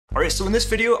Alright, so in this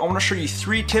video, I want to show you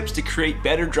 3 tips to create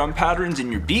better drum patterns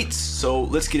in your beats, so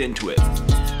let's get into it.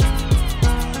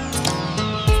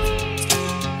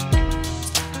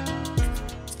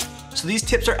 So these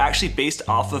tips are actually based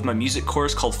off of my music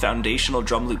course called Foundational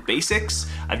Drum Loop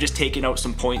Basics. I've just taken out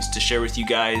some points to share with you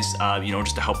guys,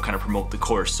 just to help kind of promote the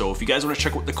course. So if you guys want to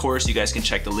check out the course, you guys can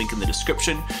check the link in the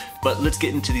description. But let's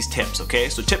get into these tips, okay?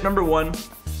 So tip number 1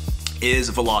 is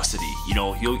velocity.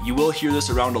 You will hear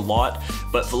this around a lot,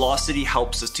 but velocity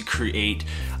helps us to create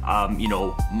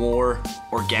more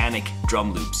organic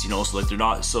drum loops, so like they're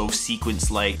not so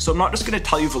sequence-like. So I'm not just gonna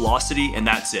tell you velocity and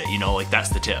that's it, that's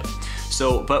the tip.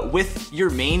 So, but with your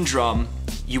main drum,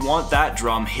 you want that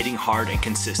drum hitting hard and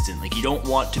consistent. Like, you don't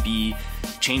want to be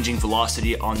changing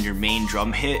velocity on your main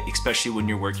drum hit, especially when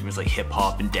you're working with like hip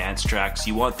hop and dance tracks.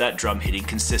 You want that drum hitting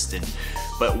consistent.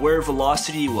 But where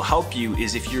velocity will help you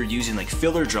is if you're using like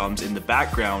filler drums in the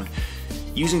background.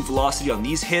 Using velocity on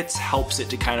these hits helps it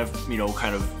to kind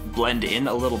of blend in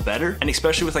a little better. And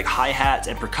especially with like hi-hats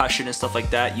and percussion and stuff like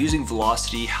that, using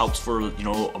velocity helps for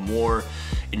a more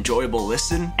enjoyable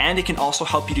listen. And it can also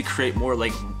help you to create more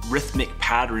like rhythmic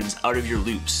patterns out of your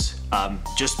loops.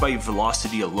 Just by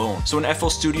velocity alone. So in FL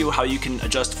Studio, how you can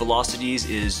adjust velocities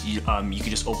is you can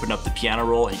just open up the piano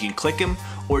roll and you can click them,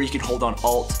 or you can hold on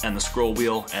Alt and the scroll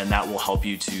wheel, and that will help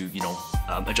you to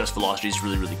adjust velocities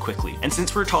really quickly. And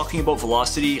since we're talking about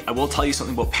velocity, I will tell you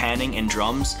something about panning and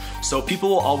drums. So people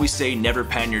will always say never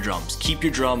pan your drums, keep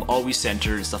your drum always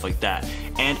centered and stuff like that.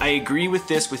 And I agree with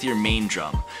this with your main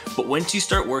drum. But once you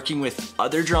start working with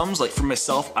other drums, like for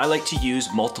myself, I like to use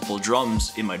multiple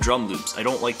drums in my drum loops. I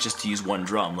don't like just to use one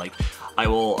drum. Like, I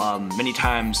will many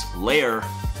times layer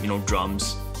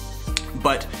drums,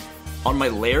 but on my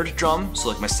layered drum, so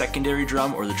like my secondary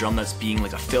drum or the drum that's being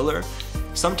like a filler,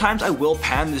 sometimes I will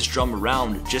pan this drum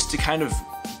around just to kind of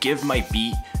give my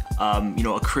beat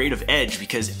a creative edge,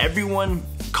 because everyone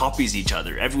copies each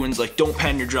other. Everyone's like, don't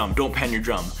pan your drum, don't pan your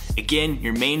drum. Again,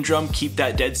 your main drum, keep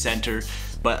that dead center,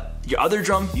 but your other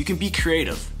drum, you can be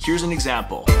creative. Here's an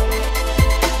example.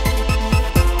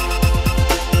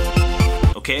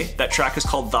 Okay, that track is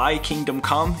called Thy Kingdom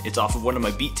Come. It's off of one of my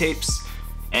beat tapes.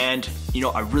 And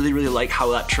I really like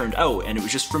how that turned out, and it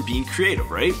was just from being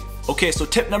creative, right? Okay, so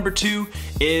tip number 2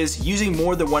 is using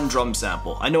more than one drum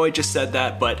sample. I know I just said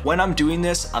that, but when I'm doing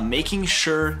this, I'm making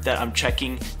sure that I'm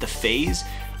checking the phase,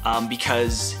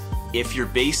 because if your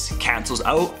bass cancels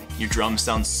out, your drum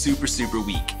sounds super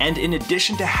weak. And in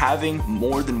addition to having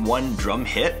more than one drum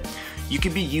hit, you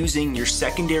could be using your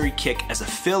secondary kick as a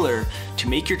filler to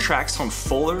make your track sound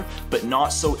fuller, but not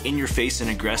so in your face and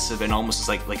aggressive and almost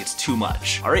like it's too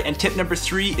much. All right, and tip number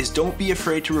 3 is don't be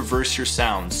afraid to reverse your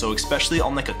sound. So especially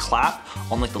on like a clap,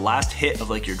 on like the last hit of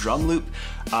like your drum loop,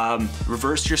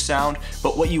 reverse your sound.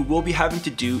 But what you will be having to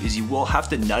do is you will have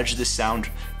to nudge the sound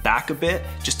back a bit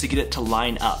just to get it to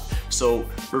line up. So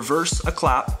reverse a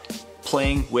clap,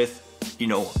 playing with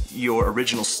your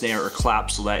original snare or clap,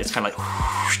 so that it's kind of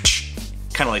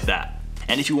like that.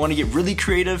 And if you want to get really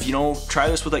creative, try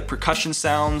this with like percussion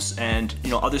sounds and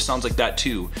other sounds like that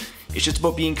too. It's just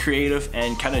about being creative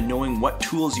and kind of knowing what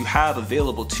tools you have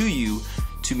available to you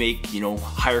to make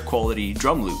higher quality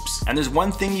drum loops. And there's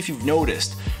one thing, if you've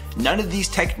noticed, none of these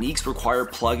techniques require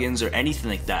plugins or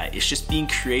anything like that. It's just being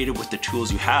creative with the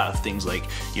tools you have. Things like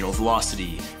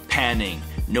velocity, panning,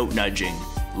 note nudging,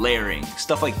 layering,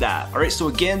 stuff like that. Alright, so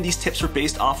again, these tips are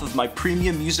based off of my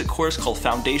premium music course called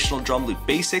Foundational Drum Loop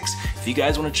Basics. If you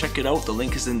guys want to check it out, the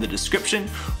link is in the description.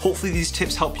 Hopefully these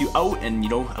tips help you out and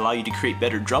allow you to create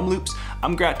better drum loops.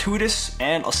 I'm GratuiTous,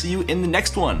 and I'll see you in the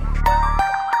next one.